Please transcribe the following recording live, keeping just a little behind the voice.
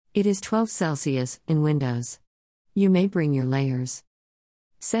It is 12 Celsius in Windows. You may bring your layers.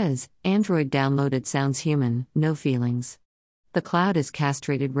 Says, Android downloaded sounds human, no feelings. The cloud is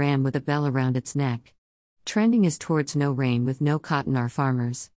castrated ram with a bell around its neck. Trending is towards no rain with no cotton our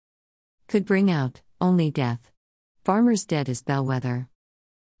farmers. Could bring out, only death. Farmers dead is Bellwether.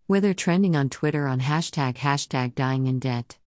 Weather trending on Twitter on hashtag dying in debt.